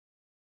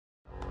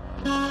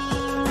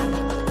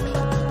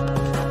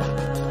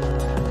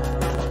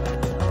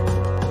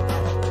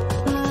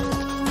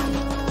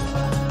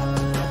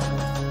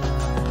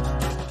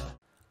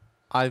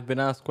I've been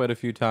asked quite a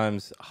few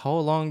times, how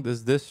long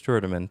does this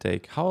tournament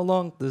take? How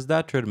long does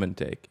that tournament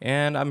take?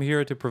 And I'm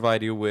here to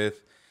provide you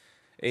with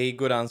a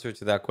good answer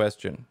to that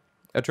question.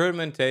 A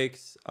tournament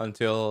takes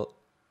until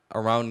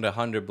around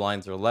 100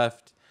 blinds are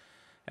left,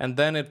 and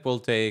then it will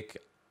take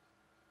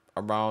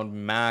around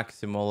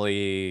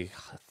maximally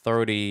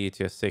 30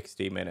 to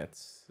 60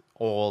 minutes,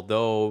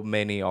 although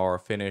many are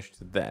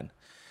finished then.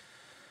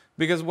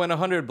 Because when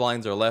 100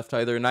 blinds are left,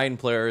 either 9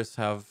 players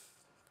have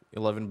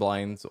 11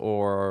 blinds,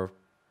 or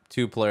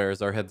 2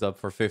 players are heads up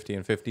for 50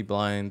 and 50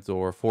 blinds,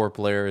 or 4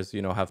 players,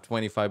 have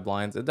 25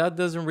 blinds. That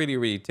doesn't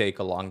really take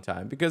a long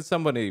time because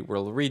somebody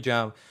will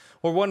rejam,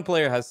 or 1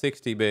 player has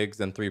 60 bigs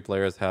and 3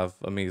 players have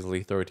a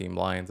measly 13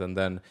 blinds, and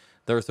then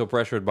they're so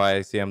pressured by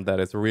ICM that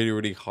it's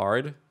really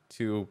hard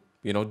to,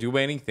 do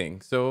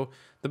anything. So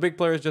the big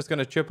player is just going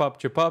to chip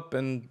up,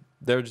 and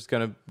they're just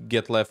going to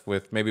get left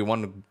with maybe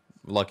one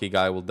lucky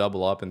guy will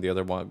double up and the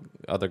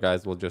other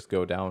guys will just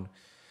go down.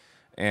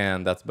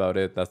 And that's about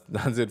it.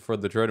 That's it for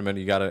the tournament.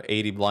 You got an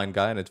 80 blind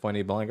guy and a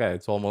 20 blind guy.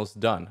 It's almost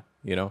done,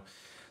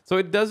 So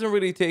it doesn't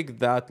really take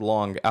that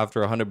long after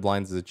 100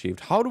 blinds is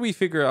achieved. How do we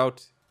figure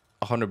out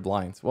 100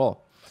 blinds?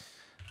 Well,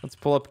 let's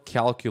pull up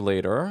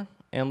calculator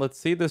and let's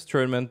see this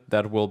tournament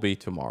that will be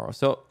tomorrow.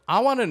 So I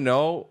want to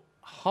know,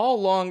 how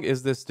long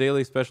is this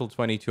daily special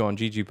 22 on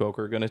GG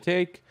Poker going to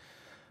take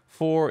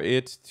for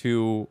it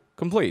to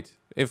complete?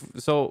 If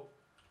so,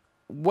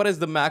 what is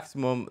the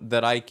maximum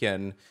that I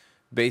can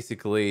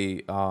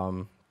basically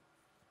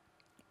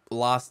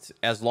last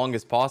as long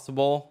as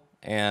possible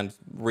and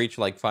reach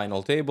like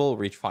final table,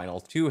 reach final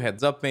 2,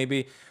 heads up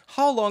maybe?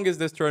 How long is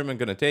this tournament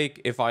going to take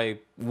if I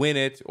win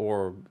it,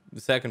 or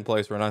second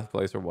place or ninth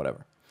place or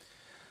whatever?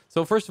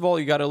 So first of all,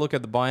 you got to look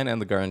at the buy-in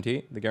and the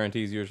guarantee. The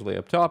guarantee is usually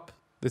up top.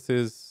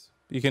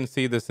 You can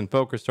see this in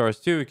PokerStars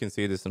too. You can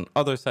see this on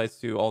other sites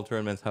too. All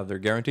tournaments have their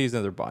guarantees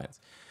and their buy-ins.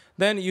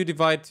 Then you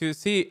divide to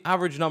see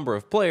average number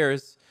of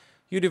players.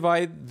 You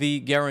divide the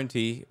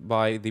guarantee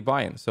by the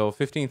buy-in. So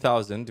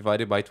 15,000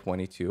 divided by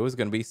 22 is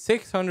going to be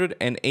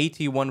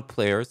 681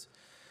 players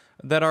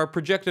that are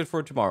projected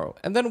for tomorrow.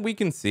 And then we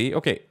can see,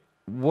 okay,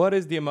 what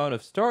is the amount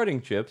of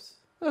starting chips?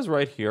 That's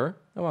right here,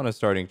 amount of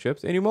starting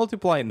chips. And you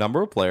multiply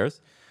number of players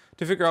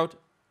to figure out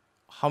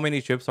how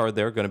many chips are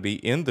there going to be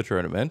in the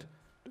tournament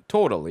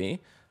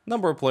totally.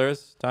 Number of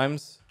players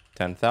times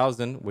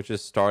 10,000, which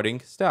is starting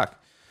stack.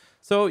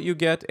 So you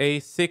get a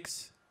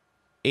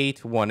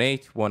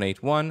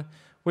 6,818,181,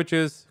 which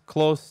is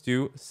close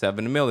to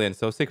 7 million.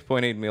 So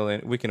 6.8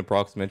 million, we can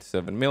approximate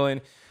 7 million.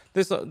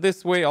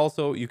 This way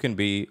also you can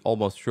be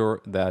almost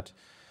sure that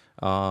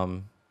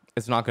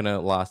it's not going to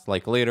last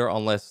like later,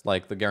 unless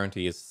like the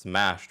guarantee is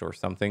smashed or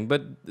something.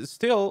 But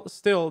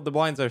still the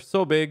blinds are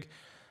so big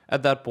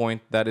at that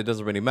point that it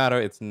doesn't really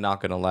matter. It's not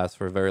going to last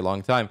for a very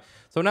long time.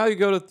 So now you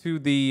go to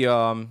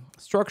the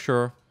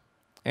structure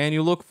and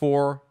you look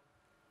for,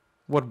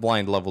 what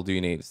blind level do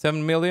you need?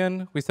 7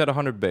 million? We said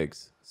 100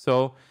 bigs.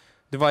 So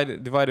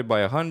divided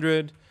by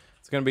 100,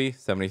 it's going to be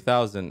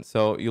 70,000.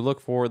 So you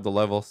look for the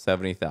level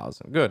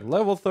 70,000. Good.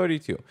 Level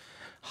 32.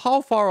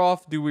 How far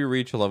off do we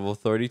reach level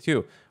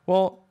 32?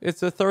 Well,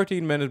 it's a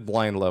 13-minute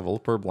blind level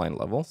per blind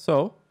level.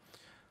 So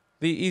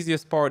the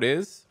easiest part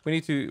is we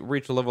need to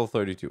reach level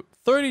 32.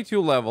 32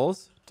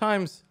 levels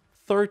times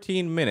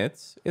 13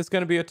 minutes is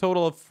going to be a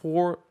total of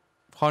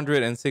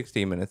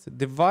 460 minutes.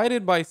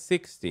 Divided by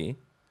 60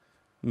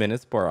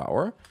 minutes per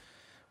hour,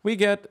 we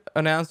get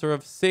an answer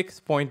of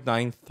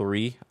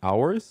 6.93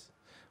 hours,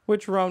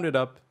 which rounded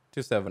up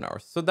to 7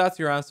 hours. So that's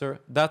your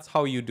answer. That's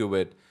how you do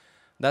it.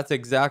 That's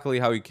exactly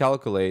how you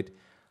calculate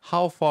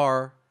how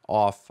far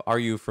off are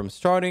you from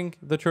starting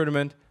the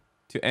tournament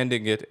to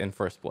ending it in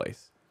first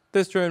place.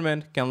 This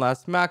tournament can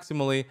last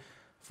maximally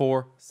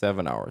for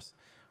 7 hours.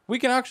 We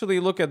can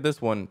actually look at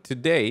this one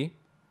today,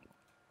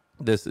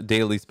 this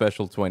daily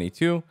special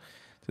 22.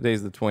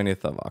 Today's the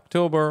 20th of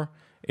October.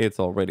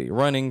 It's already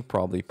running,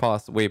 probably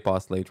way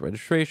past late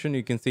registration.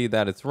 You can see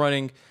that it's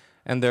running,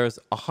 and there's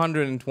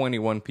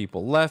 121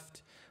 people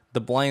left.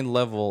 The blind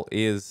level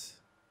is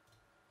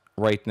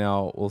right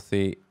now, we'll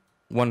see,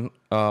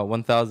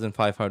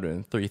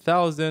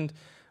 1,503,000.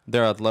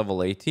 They're at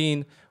level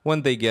 18.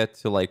 When they get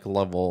to like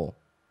level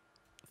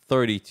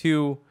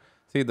 32,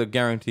 see, the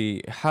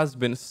guarantee has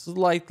been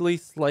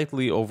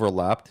slightly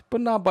overlapped,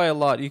 but not by a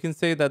lot. You can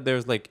say that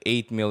there's like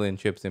 8 million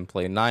chips in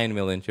play, 9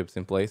 million chips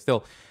in play.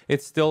 Still,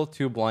 it's still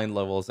 2 blind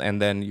levels,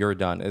 and then you're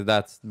done.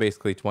 That's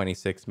basically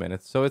 26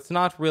 minutes. So it's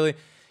not really,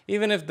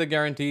 even if the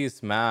guarantee is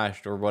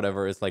smashed or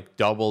whatever, it's like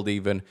doubled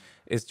even,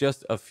 it's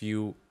just a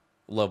few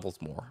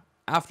levels more.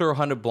 After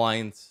 100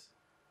 blinds,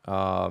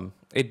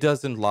 it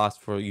doesn't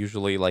last for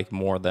usually like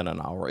more than an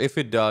hour. If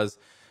it does,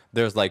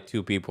 there's like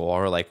 2 people who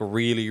are like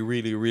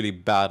really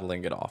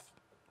battling it off.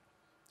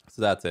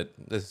 So that's it.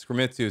 This is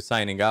Scrimitzu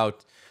signing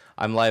out.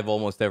 I'm live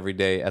almost every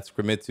day at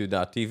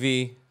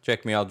Scrimitzu.tv.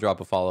 Check me out, drop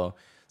a follow,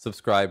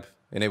 subscribe,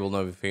 enable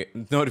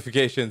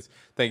notifications.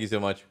 Thank you so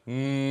much.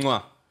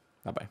 Mwah.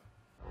 Bye-bye.